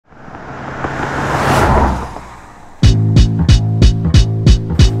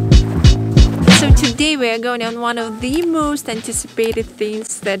Today we are going on one of the most anticipated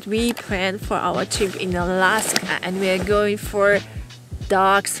things that we planned for our trip in Alaska, and we are going for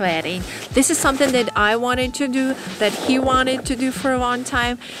dog sledding. This is something that I wanted to do, that he wanted to do for a long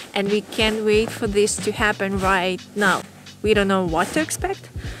time, and we can't wait for this to happen right now. We don't know what to expect,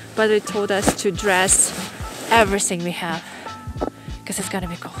 but they told us to dress everything we have because it's gonna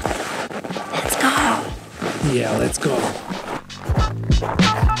be cold. Let's go! Yeah, let's go.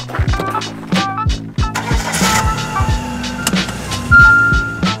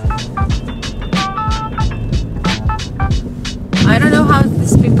 I don't know how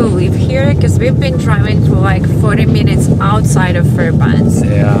these people live here because we've been driving for like 40 minutes outside of Fairbanks.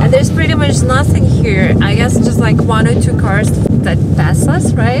 Yeah. And there's pretty much nothing here. I guess just like 1 or 2 cars that pass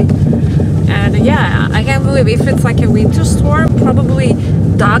us, right? And yeah, I can't believe if it's like a winter storm, probably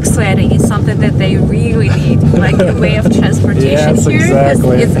dog sledding is something that they really need, like a way of transportation yes, here.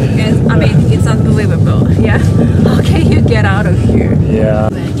 Exactly. I mean, it's unbelievable. Yeah. How can you get out of here? Yeah.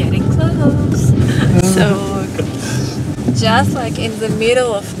 We're getting close. So just like in the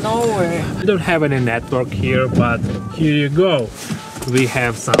middle of nowhere. We don't have any network here, but here you go. We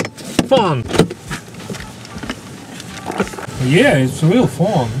have some fun. Yeah, it's real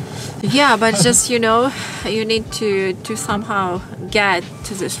fun. Yeah, but just, you know, you need to somehow get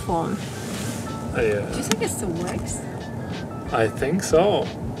to this phone. Yeah. Do you think it still works? I think so.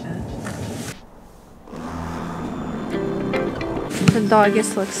 The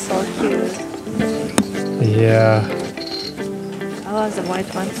doggies look so cute. Yeah. I love the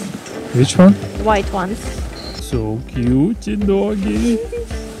white ones. Which one? White ones. So cute, doggy.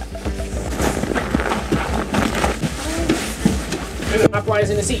 There's a Popeyes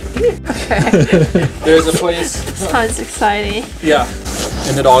in the seat. Okay. There's a place. Sounds exciting. Yeah.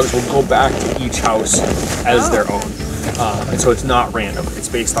 And the dogs will go back to each house as their own. And so it's not random. It's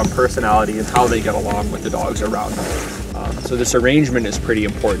based on personality and how they get along with the dogs around them. So this arrangement is pretty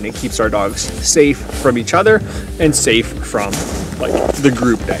important. It keeps our dogs safe from each other and safe from like the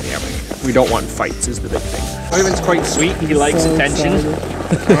group dynamic. We don't want fights is the big thing. Raven's quite sweet. He likes attention.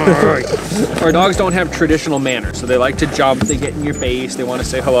 Our dogs don't have traditional manners, so they like to jump, they get in your face, they want to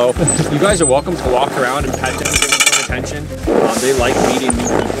say hello. You guys are welcome to walk around and pet them, give them some attention. They like meeting new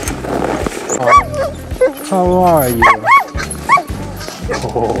people. How are you?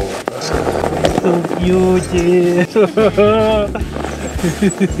 Oh, so cute.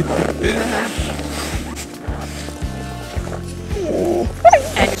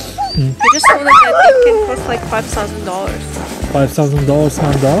 You just told us that it can cost like $5,000. $5,000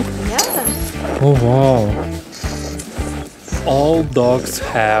 one dog? Yeah. Oh wow. All dogs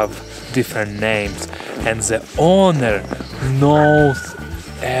have different names and the owner knows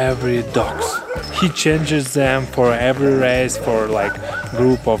every dog. He changes them for every race for like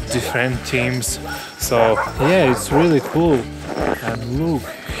group of different teams. So yeah, it's really cool. And look,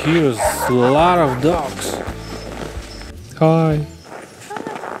 here's a lot of dogs. Hi.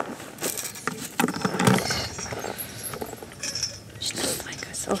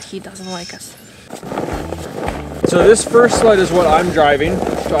 Oh, he doesn't like us. So this first sled is what I'm driving.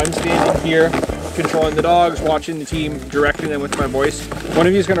 So I'm standing here, controlling the dogs, watching the team, directing them with my voice. One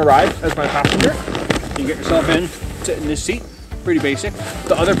of you is going to ride as my passenger. You get yourself in, sit in this seat, pretty basic.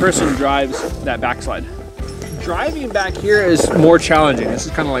 The other person drives that back sled. Driving back here is more challenging. This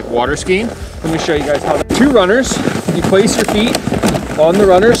is kind of like water skiing. Let me show you guys how. 2 runners, you place your feet on the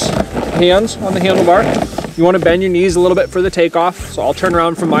runners, hands on the handlebar. You want to bend your knees a little bit for the takeoff. So I'll turn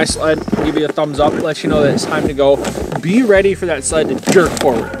around from my sled, give you a thumbs up, let you know that it's time to go. Be ready for that sled to jerk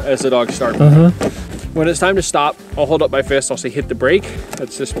forward as the dogs start. When it's time to stop, I'll hold up my fist, I'll say hit the brake.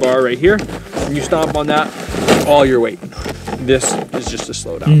 That's this bar right here. When you stomp on that, all your weight. This is just to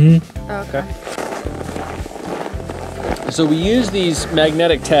slow down. Okay. So we use these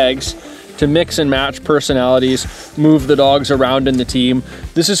magnetic tags to mix and match personalities, move the dogs around in the team.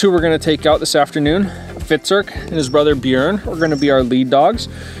 This is who we're going to take out this afternoon. Fitzerk and his brother Björn are going to be our lead dogs.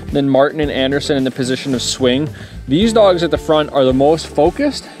 Then Martin and Anderson in the position of swing. These dogs at the front are the most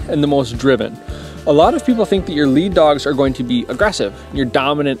focused and the most driven. A lot of people think that your lead dogs are going to be aggressive, your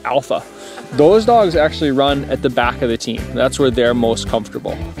dominant alpha. Those dogs actually run at the back of the team. That's where they're most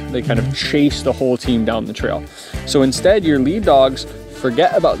comfortable. They kind of chase the whole team down the trail. So instead, your lead dogs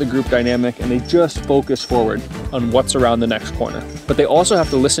forget about the group dynamic and they just focus forward on what's around the next corner. But they also have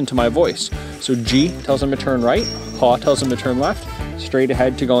to listen to my voice. So G tells them to turn right, Ha tells them to turn left, straight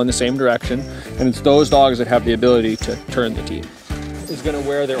ahead to go in the same direction. And it's those dogs that have the ability to turn the team. Is going to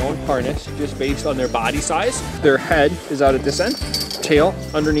wear their own harness just based on their body size. Their head is out at this end, tail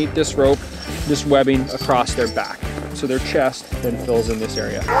underneath this rope, this webbing across their back. So their chest then fills in this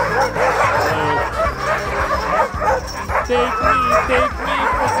area. take me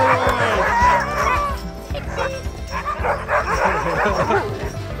for the ride.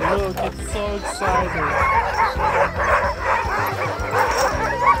 Look, it's so excited.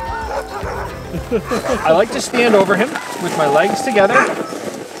 I like to stand over him with my legs together,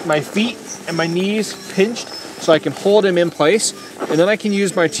 my feet and my knees pinched so I can hold him in place, and then I can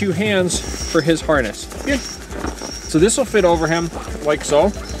use my 2 hands for his harness. Good. So this will fit over him like so.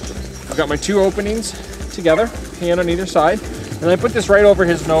 I've got my 2 openings together, hand on either side, and I put this right over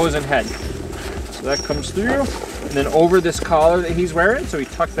his nose and head. So that comes through, and then over this collar that he's wearing, so we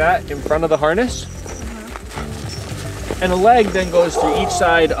tuck that in front of the harness. And a leg then goes through each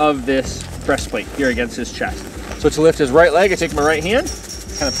side of this breastplate here against his chest. So to lift his right leg, I take my right hand,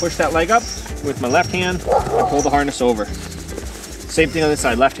 kind of push that leg up with my left hand, and pull the harness over. Same thing on this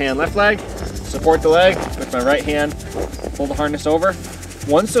side, left hand, left leg, support the leg with my right hand, pull the harness over.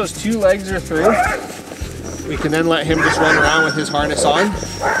 Once those 2 legs are through, we can then let him just run around with his harness on,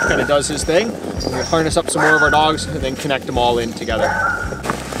 kind of does his thing. We'll harness up some more of our dogs and then connect them all in together.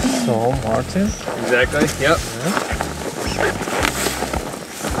 So, Martin? Exactly, yep.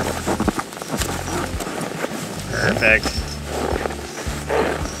 Perfect.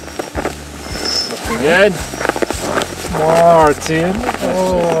 Looking good. Martin.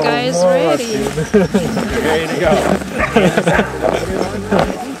 Oh, Guys, Martin. Ready to go.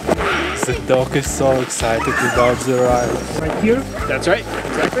 The dog is so excited about the ride. Right here? That's right,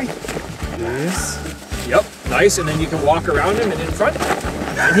 exactly. Yes. Yep, nice, and then you can walk around him and in front.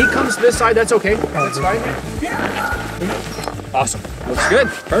 And he comes to this side, that's okay. That's fine. Awesome. Looks good.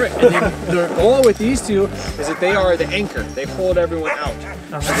 Perfect. And then the goal with these 2 is that they are the anchor. They hold everyone out.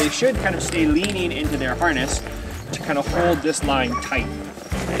 So they should kind of stay leaning into their harness to kind of hold this line tight.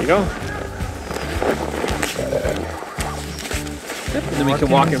 There you go. Yep. And then we can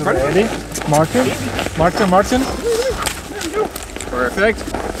walk in front of him. Martin? Martin? Perfect.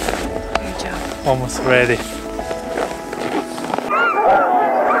 Good job. Almost ready.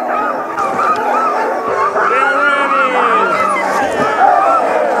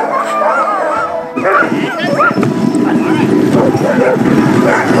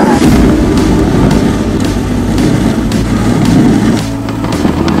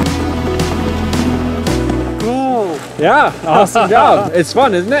 Cool. Yeah, awesome job. It's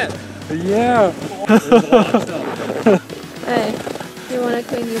fun, isn't it? Yeah. Hey, you want to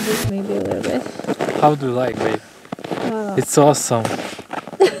clean your boots maybe a little bit? How do you like, babe? It's awesome.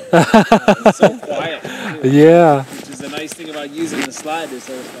 It's so quiet. Yeah. Which is the nice thing about using the sled is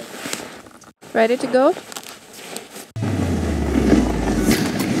that it's like... Ready to go?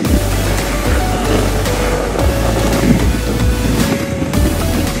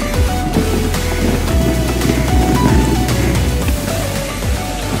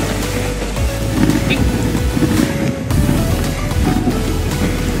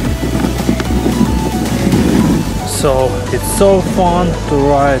 So it's so fun to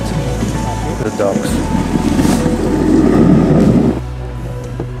ride the dogs.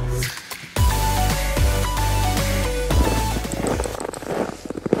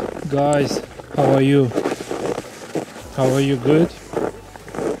 Guys, how are you? How are you? Good?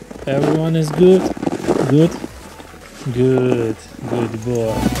 Everyone is good? Good? Good. Good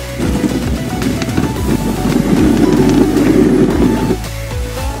boy.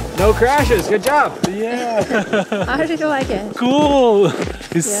 No crashes, good job. Yeah. How did you like it? Cool.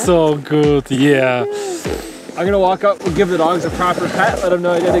 It's so good. Yeah. I'm gonna walk up and give the dogs a proper pet, let them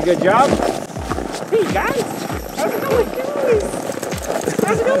know I did a good job. Hey guys! How's it going, guys?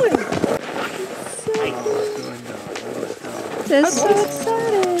 How's it going? They're so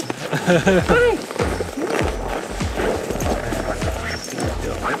excited. Hi!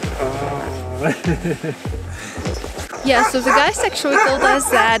 Yeah, so the guys actually told us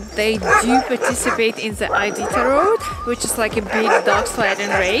that they do participate in the Iditarod, which is like a big dog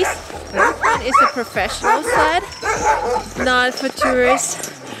sledding race. That one is a professional sled, not for tourists.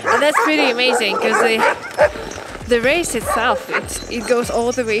 And that's pretty amazing because the race itself, it goes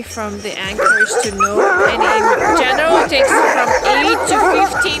all the way from the Anchorage to Nome, and in general it takes from 8 to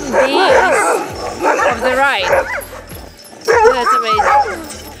 15 days of the ride. So that's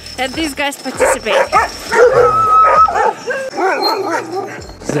amazing. And these guys participate.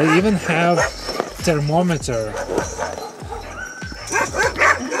 They even have thermometer.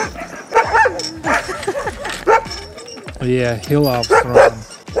 Yeah, he loves run.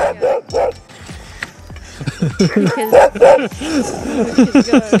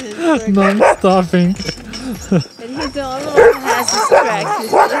 Non-stopping. And he's the only one who has his track.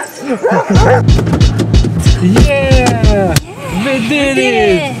 Yeah! We did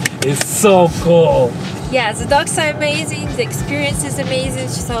it! It's so cool. Yeah, the dogs are amazing, the experience is amazing,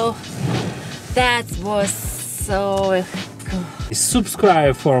 so that was so cool.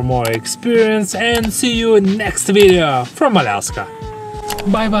 Subscribe for more experience and see you in next video from Alaska.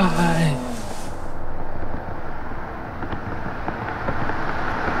 Bye bye.